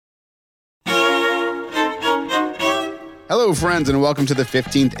Hello, friends, and welcome to the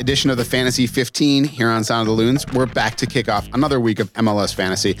 15th edition of the Fantasy 15 here on Sound of the Loons. We're back to kick off another week of MLS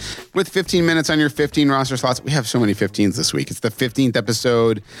Fantasy with 15 minutes on your 15 roster slots. We have so many 15s this week. It's the 15th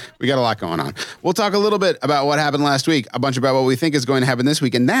episode. We got a lot going on. We'll talk a little bit about what happened last week, a bunch about what we think is going to happen this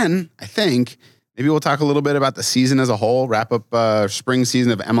week, and then, I think, maybe we'll talk a little bit about the season as a whole, wrap up spring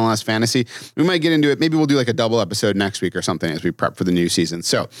season of MLS Fantasy. We might get into it. Maybe we'll do like a double episode next week or something as we prep for the new season.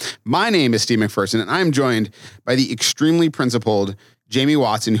 So my name is Steve McPherson, and I'm joined by the extremely principled Jamie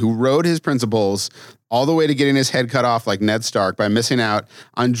Watson, who rode his principles all the way to getting his head cut off like Ned Stark by missing out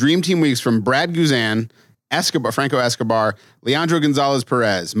on Dream Team weeks from Brad Guzan, Franco Escobar, Leandro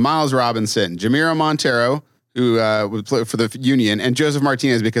Gonzalez-Perez, Miles Robinson, Jamiro Montero, who would play for the Union, and Joseph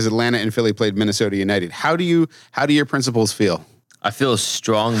Martinez because Atlanta and Philly played Minnesota United. How do your principles feel? I feel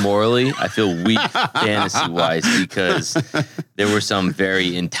strong morally. I feel weak fantasy-wise because there were some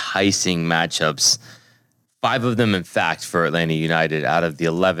very enticing matchups. 5 of them, in fact, for Atlanta United out of the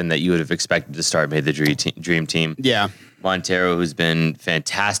 11 that you would have expected to start made the dream team. Yeah. Montero, who's been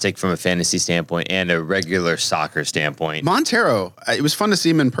fantastic from a fantasy standpoint and a regular soccer standpoint. Montero, it was fun to see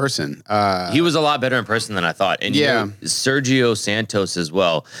him in person. He was a lot better in person than I thought. And yeah, Sergio Santos as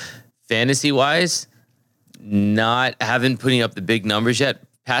well. Fantasy-wise, haven't putting up the big numbers yet.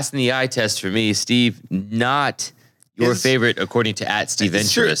 Passing the eye test for me, Steve, not your favorite, according to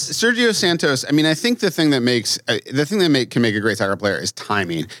 @SteveVenturous. Sergio Santos. I mean, I think the thing that can make a great soccer player is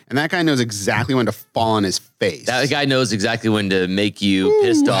timing, and that guy knows exactly when to fall on his face. That guy knows exactly when to make you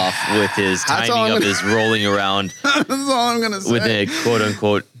pissed off with his timing of his rolling around. That's all I'm gonna say. With a quote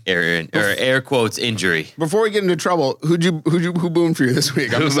unquote air quotes injury. Before we get into trouble, who boomed for you this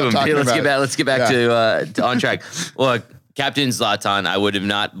week? Let's get back to on track. Look. Captain Zlatan, I would have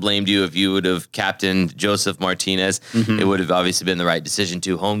not blamed you if you would have captained Joseph Martinez. Mm-hmm. It would have obviously been the right decision.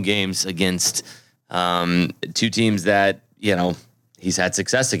 2 home games against 2 teams that, he's had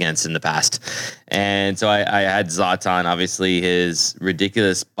success against in the past. And so I had Zlatan, obviously his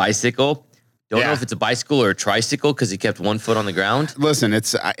ridiculous bicycle. Don't know if it's a bicycle or a tricycle because he kept 1 foot on the ground. Listen,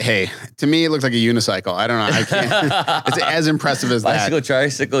 to me, it looks like a unicycle. I don't know. I can't. It's as impressive as bicycle, that.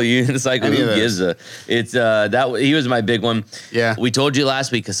 Tricycle, unicycle. Who gives a? It's he was my big one. Yeah. We told you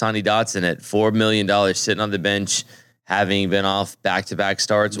last week, Hassani Dotson at $4 million sitting on the bench, having been off back-to-back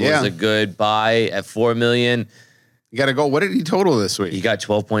starts, was a good buy at $4 million. You got to go. What did he total this week? He got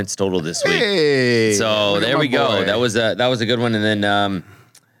 12 points total this week. Hey, so there we go. That was a good one. And then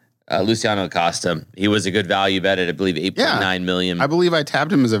Luciano Acosta, he was a good value bet at, I believe, $8.9 million. I believe I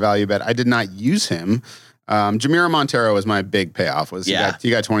tabbed him as a value bet. I did not use him. Jamiro Montero was my big payoff. He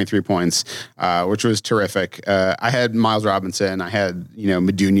got 23 points, which was terrific. I had Miles Robinson. I had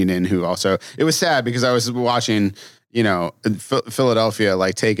Medunjanin, who also. It was sad because I was watching Philadelphia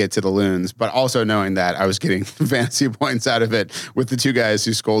take it to the Loons, but also knowing that I was getting fantasy points out of it with the 2 guys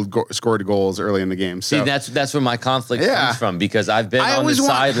who scored goals early in the game. So see, that's where my conflict comes from because I've been on the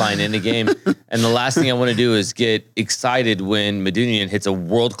sideline in the game, and the last thing I want to do is get excited when Medunjanin hits a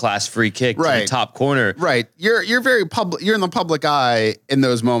world-class free kick to the top corner. Right, you're very public. You're in the public eye in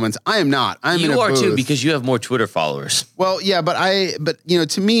those moments. I am not. You are too because you have more Twitter followers. Well, yeah, but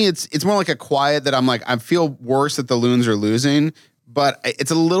to me, it's more like a quiet that I'm like I feel worse that the Loons are losing, but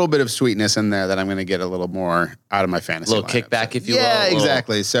it's a little bit of sweetness in there that I'm going to get a little more out of my fantasy. A little kickback, if you will. Yeah,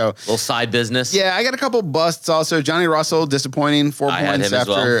 exactly. So little side business. Yeah, I got a couple busts also. Johnny Russell, disappointing, 4 points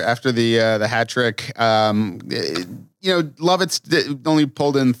after the hat trick. Lovett's only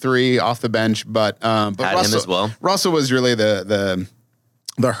pulled in 3 off the bench, but Russell, him as well. Russell was really the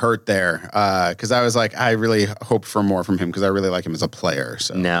hurt there because I was like, I really hope for more from him because I really like him as a player.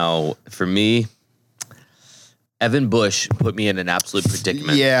 So now for me, Evan Bush put me in an absolute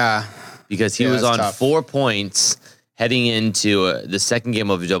predicament. Yeah. Because he was on tough. 4 points heading into the second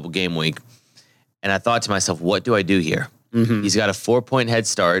game of a double game week. And I thought to myself, what do I do here? Mm-hmm. He's got a 4-point head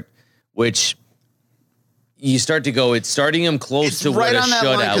start, which you start to go, it's starting him close to what a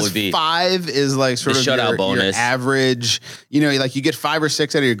shutout would be. 5 is like sort of shutout bonus. Your average. You get 5 or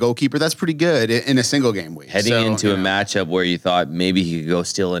 6 out of your goalkeeper. That's pretty good in a single game week. Heading into a matchup where you thought maybe he could go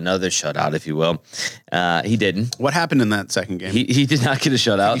steal another shutout, if you will. He didn't. What happened in that second game? He did not get a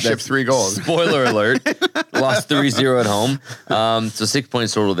shutout. He shipped 3 goals. Spoiler alert. Lost 3-0 at home. So 6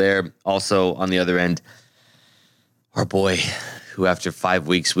 points total there. Also on the other end, our boy, who after 5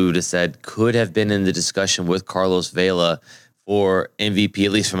 weeks we would have said could have been in the discussion with Carlos Vela for MVP,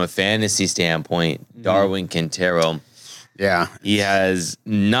 at least from a fantasy standpoint, Darwin Quintero. Yeah. He has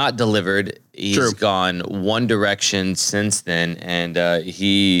not delivered. He's gone one direction since then, and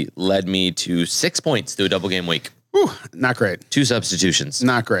he led me to 6 points through a double game week. Whew, not great. 2 substitutions.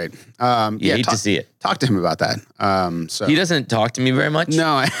 Not great. You hate to see it. Talk to him about that. So He doesn't talk to me very much.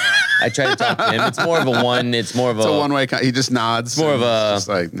 no, I try to talk to him. It's more of a one. It's more of it's a one-way. He just nods. more of a just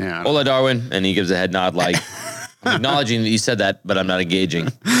like, yeah. Ola Darwin, and he gives a head nod like I'm acknowledging that you said that, but I'm not engaging.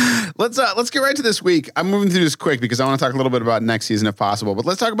 Let's get right to this week. I'm moving through this quick because I want to talk a little bit about next season if possible. But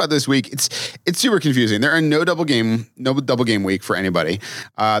let's talk about this week. It's super confusing. There are no double game week for anybody.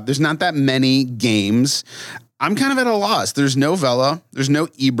 There's not that many games. I'm kind of at a loss. There's no Vela. There's no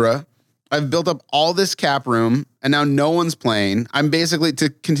Ibra. I've built up all this cap room, and now no one's playing. I'm basically, to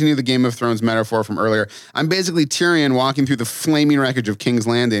continue the Game of Thrones metaphor from earlier, I'm basically Tyrion walking through the flaming wreckage of King's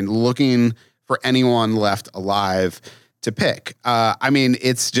Landing, looking for anyone left alive to pick. I mean,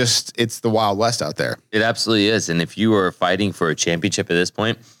 it's the Wild West out there. It absolutely is. And if you are fighting for a championship at this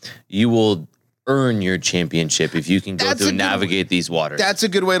point, you will earn your championship if you can go through and navigate these waters. That's a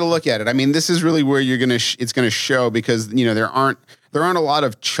good way to look at it. I mean, this is really where you're gonna it's gonna show, because there aren't a lot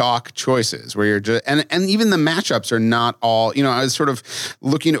of chalk choices where you're just and even the matchups are not all. I was sort of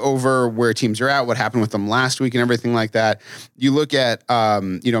looking over where teams are at, what happened with them last week, and everything like that. You look at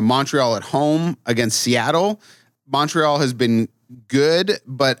Montreal at home against Seattle. Montreal has been good,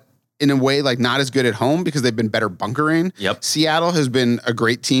 but in a way, like not as good at home because they've been better bunkering. Yep. Seattle has been a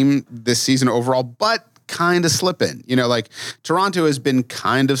great team this season overall, but kind of slipping. Like Toronto has been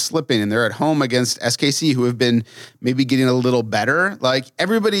kind of slipping, and they're at home against SKC, who have been maybe getting a little better. Like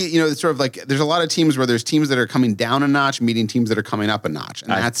everybody, it's sort of like there's a lot of teams where there's teams that are coming down a notch, meeting teams that are coming up a notch,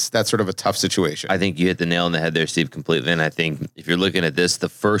 and that's sort of a tough situation. I think you hit the nail on the head there, Steve, completely. And I think if you're looking at this, the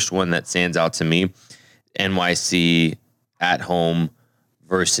first one that stands out to me, NYC at home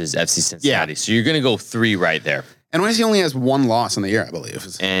versus FC Cincinnati. Yeah. So you're going to go 3 right there. NYC only has 1 loss in the year, I believe.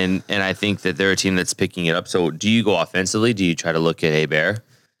 And I think that they're a team that's picking it up. So do you go offensively? Do you try to look at Hebert?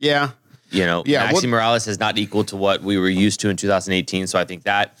 Yeah. Maxi Morales has not equal to what we were used to in 2018. So I think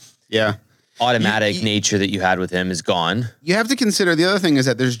that automatic nature that you had with him is gone. You have to consider the other thing is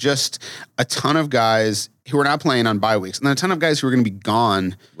that there's just a ton of guys who are not playing on bye weeks, and then a ton of guys who are going to be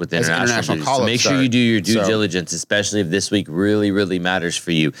gone with international call-ups. So make sure you do your due diligence, especially if this week really, really matters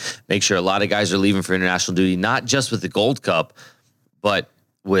for you. Make sure a lot of guys are leaving for international duty, not just with the Gold Cup, but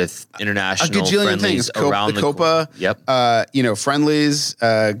with international friendlies around the Copa. Yep. Friendlies,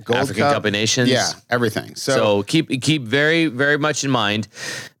 Gold African Cup of Nations. Yeah, everything. So keep very, very much in mind.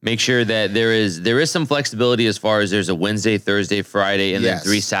 Make sure that there is some flexibility as far as there's a Wednesday, Thursday, Friday, and then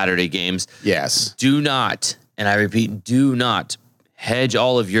 3 Saturday games. Yes. Do not, and I repeat, do not hedge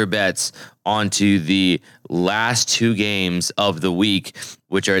all of your bets onto the last 2 games of the week,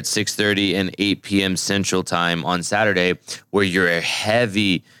 which are at 6:30 and 8 p.m. Central Time on Saturday, where you're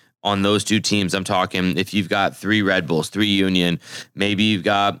heavy on those 2 teams. I'm talking if you've got 3 Red Bulls, 3 Union, maybe you've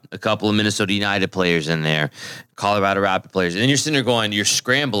got a couple of Minnesota United players in there, Colorado Rapid players, and then you're sitting there going, you're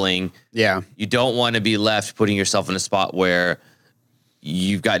scrambling. Yeah. You don't want to be left putting yourself in a spot where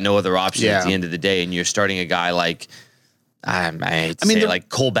you've got no other option at the end of the day, and you're starting a guy like, I hate to say like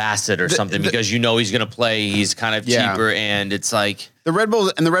Cole Bassett or something, because he's going to play. He's kind of cheaper, and it's like the Red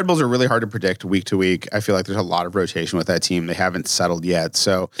Bulls are really hard to predict week to week. I feel like there's a lot of rotation with that team. They haven't settled yet,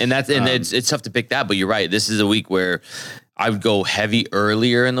 so it's tough to pick that. But you're right. This is a week where I would go heavy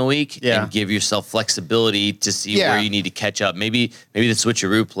earlier in the week and give yourself flexibility to see where you need to catch up. Maybe the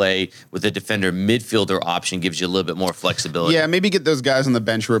switcheroo play with the defender midfielder option gives you a little bit more flexibility. Yeah, maybe get those guys on the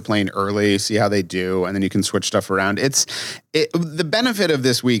bench who are playing early, see how they do, and then you can switch stuff around. The benefit of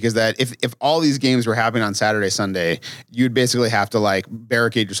this week is that if all these games were happening on Saturday, Sunday, you'd basically have to like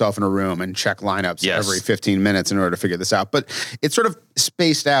barricade yourself in a room and check lineups every 15 minutes in order to figure this out. But it's sort of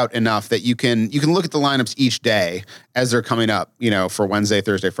spaced out enough that you can look at the lineups each day as they're coming up, for Wednesday,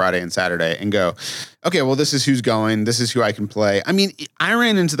 Thursday, Friday, and Saturday, and go, okay, well, this is who's going, this is who I can play. I mean, I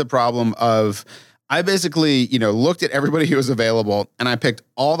ran into the problem of I basically, looked at everybody who was available, and I picked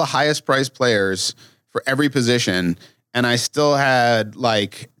all the highest priced players for every position, and I still had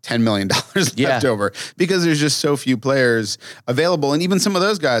like $10 million left over because there's just so few players available. And even some of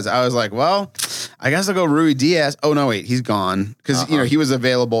those guys, I was like, well, I guess I'll go Rui Diaz. Oh, no, wait, he's gone because, he was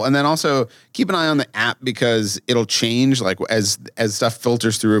available. And then also keep an eye on the app because it'll change like as stuff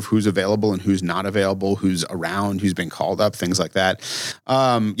filters through of who's available and who's not available, who's around, who's been called up, things like that.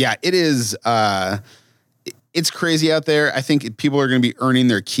 It is... It's crazy out there. I think people are going to be earning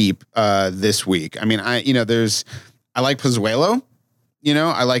their keep this week. I mean, I like Pozuelo,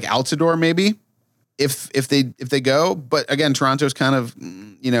 I like Altidore maybe if they go, but again, Toronto's kind of,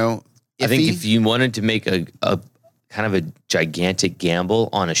 iffy. I think if you wanted to make a kind of a gigantic gamble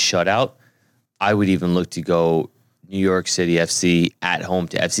on a shutout, I would even look to go New York City FC at home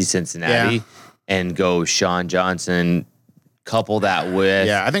to FC Cincinnati and go Sean Johnson. Couple that with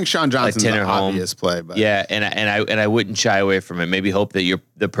I think Sean Johnson's the obvious play, but and I wouldn't shy away from it. Maybe hope that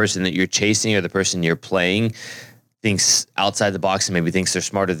the person that you're chasing or the person you're playing thinks outside the box and maybe thinks they're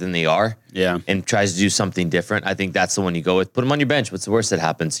smarter than they are. Yeah, and tries to do something different. I think that's the one you go with. Put them on your bench. What's the worst that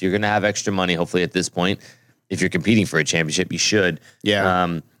happens? You're going to have extra money. Hopefully, at this point, if you're competing for a championship, you should. Yeah.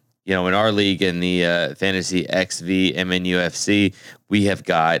 In our league in the Fantasy XV MNUFC, we have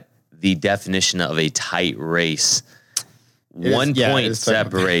got the definition of a tight race. 1 point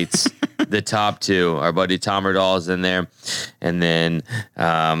separates the top two. Our buddy Tom Erdall's in there. And then,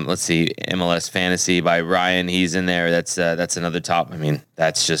 let's see, MLS Fantasy by Ryan. He's in there. That's another top. I mean,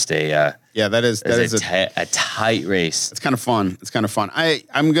 that's just a that is a tight race. It's kind of fun.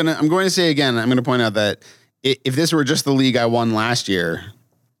 I'm going to say again, I'm going to point out that if this were just the league I won last year,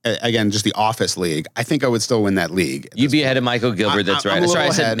 again, just the office league, I think I would still win that league. You'd be ahead of Michael Gilbert. That's right. Sorry, I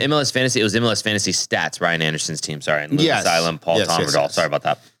said MLS Fantasy. It was MLS Fantasy Stats, Ryan Anderson's team. Sorry. And Lucas Asylum, Paul Tom Erdall. Sorry about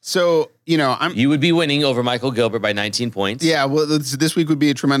that. So, you would be winning over Michael Gilbert by 19 points. Yeah, well, this week would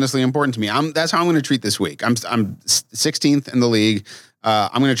be tremendously important to me. That's how I'm going to treat this week. I'm 16th in the league.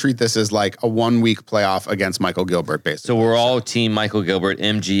 I'm going to treat this as like a 1 week playoff against Michael Gilbert, basically. So we're all team Michael Gilbert,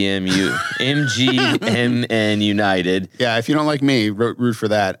 MGM United. Yeah, if you don't like me, root for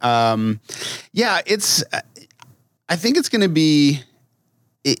that. I think it's going to be.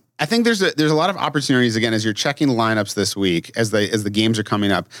 I think there's a lot of opportunities again as you're checking lineups this week as the games are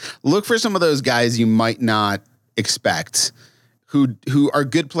coming up. Look for some of those guys you might not expect, who are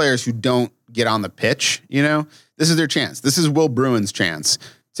good players who don't get on the pitch. This is their chance. This is Will Bruin's chance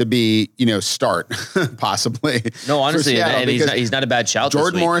to be, start possibly. No, honestly, and he's not a bad shout.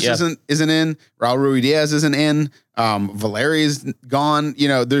 Jordan Morris isn't in. Raul Ruidiaz isn't in. Valeri's gone.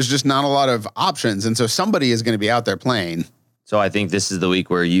 There's just not a lot of options, and so somebody is going to be out there playing. So I think this is the week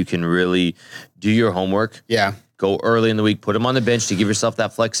where you can really do your homework. Yeah. Go early in the week, put him on the bench to give yourself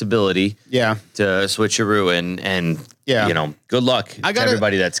that flexibility. Yeah. To switcheroo and good luck to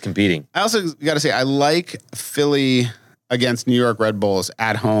everybody that's competing. I also got to say, I like Philly against New York Red Bulls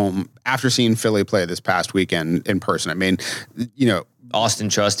at home after seeing Philly play this past weekend in person. I mean, Austin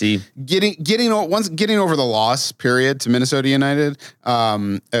Trusty getting over the loss period to Minnesota United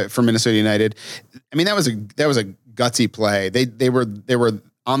for Minnesota United. I mean, that was a gutsy play. They were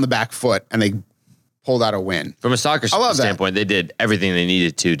on the back foot and they pulled out a win. From a soccer standpoint, they did everything they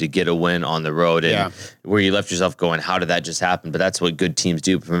needed to get a win on the road, and where you left yourself going, how did that just happen? But that's what good teams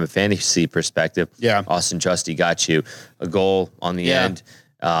do from a fantasy perspective. Yeah, Austin Trusty got you a goal on the end.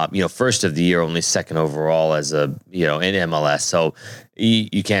 First of the year, only second overall as in MLS. So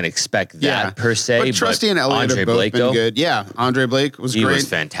you can't expect that per se. But Trusty and Elliott have both been good. Yeah, Andre Blake was great. He was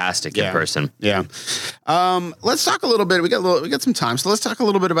fantastic in person. Yeah. Let's talk a little bit. We got some time, so let's talk a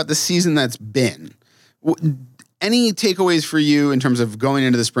little bit about the season that's been. Any takeaways for you in terms of going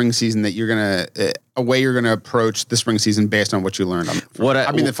into the spring season that you're gonna a way you're gonna approach the spring season based on what you learned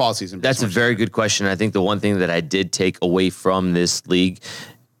the fall season? That's a very good question. I think the one thing that I did take away from this league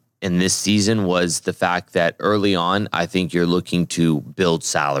in this season was the fact that early on, I think you're looking to build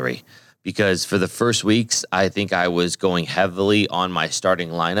salary. Because for the first weeks, I think I was going heavily on my starting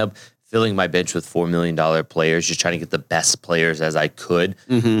lineup, filling my bench with $4 million players, just trying to get the best players as I could.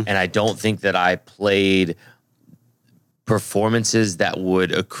 Mm-hmm. And I don't think that I played performances that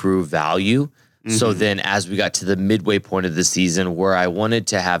would accrue value. Mm-hmm. So then as we got to the midway point of the season where I wanted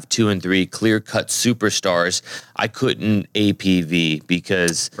to have 2 and 3 clear-cut superstars, I couldn't APV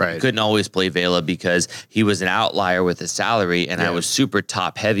because I couldn't always play Vela because he was an outlier with a salary and I was super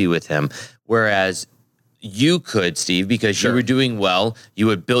top-heavy with him. Whereas you could, Steve, because you were doing well. You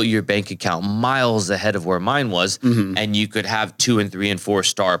had built your bank account miles ahead of where mine was, and you could have 2 and 3 and 4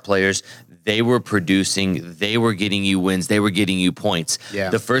 star players. They were producing. They were getting you wins. They were getting you points.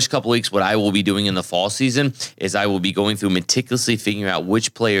 Yeah. The first couple weeks, what I will be doing in the fall season is I will be going through meticulously figuring out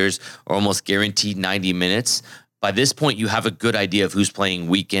which players are almost guaranteed 90 minutes. By this point, you have a good idea of who's playing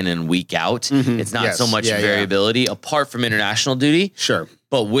week in and week out. Mm-hmm. It's not so much variability apart from international duty. Sure.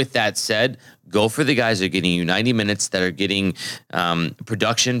 But with that said, go for the guys that are getting you 90 minutes, that are getting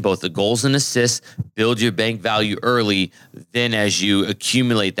production, both the goals and assists. Build your bank value early. Then as you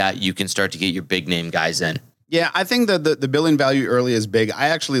accumulate that, you can start to get your big name guys in. Yeah, I think that the building value early is big. I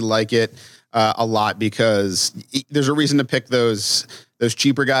actually like it a lot because there's a reason to pick those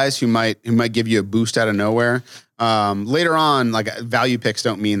cheaper guys who might give you a boost out of nowhere. Later on, like value picks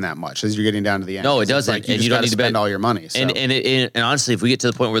don't mean that much as you're getting down to the end. No, it doesn't. Like you and just you don't gotta need to spend bet all your money. So. And honestly, if we get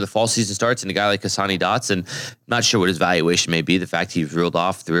to the point where the fall season starts and a guy like Hassani Dotson, not sure what his valuation may be. The fact he's reeled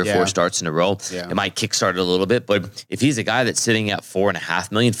off 3 or 4 starts in a row, it might kickstart it a little bit. But if he's a guy that's sitting at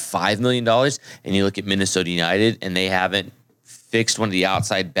 $4.5 million, $5 million, and you look at Minnesota United and they haven't fixed one of the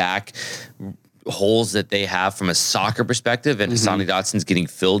outside back holes that they have from a soccer perspective, and Hassani Dotson's getting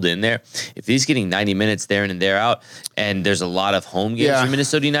filled in there. If he's getting 90 minutes there and there out, and there's a lot of home games for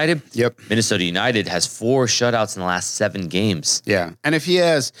Minnesota United. Minnesota United has 4 shutouts in the last 7 games. Yeah, and if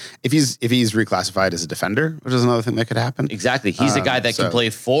he's reclassified as a defender, which is another thing that could happen. Exactly, he's a guy that can play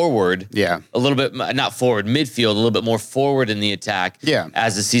forward. Yeah, a little bit, not forward, midfield, a little bit more forward in the attack. Yeah,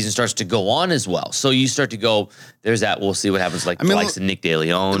 as the season starts to go on as well. So you start to go. There's that. We'll see what happens. Like the likes of Nick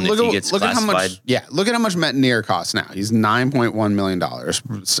DeLeon if he gets classified. Look at how much Metanier costs now. He's $9.1 million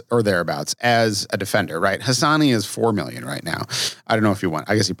or thereabouts as a defender, right? Hassani is $4 million right now. I don't know if he went.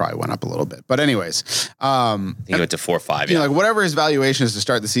 I guess he probably went up a little bit. But anyways, I think he went to 4 or 5. You know, like whatever his valuation is to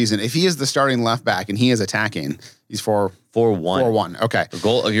start the season, if he is the starting left back and he is attacking, he's 4-1. 4-1. Okay. The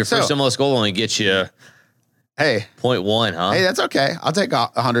goal. Your first MLS goal only gets you. Hey, 0.1, huh? Hey, that's okay. I'll take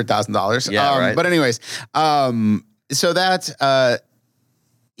 $100,000. Yeah, right. But anyways, so that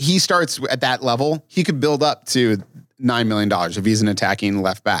he starts at that level. He could build up to $9 million if he's an attacking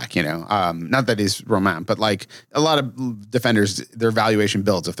left back. You know, not that he's Roman, but like a lot of defenders, their valuation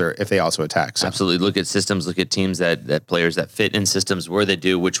builds if they also attack. So. Absolutely. Look at systems. Look at teams that players that fit in systems where they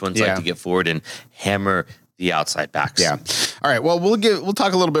do, which ones like to get forward and hammer the outside backs. Yeah. All right. Well, we'll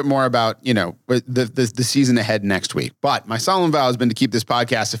talk a little bit more about, you know, the season ahead next week. But my solemn vow has been to keep this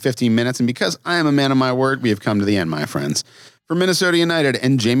podcast to 15 minutes. And because I am a man of my word, we have come to the end, my friends. For Minnesota United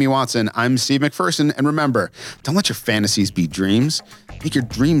and Jamie Watson, I'm Steve McPherson. And remember, don't let your fantasies be dreams. Make your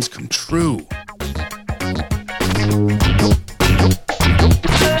dreams come true.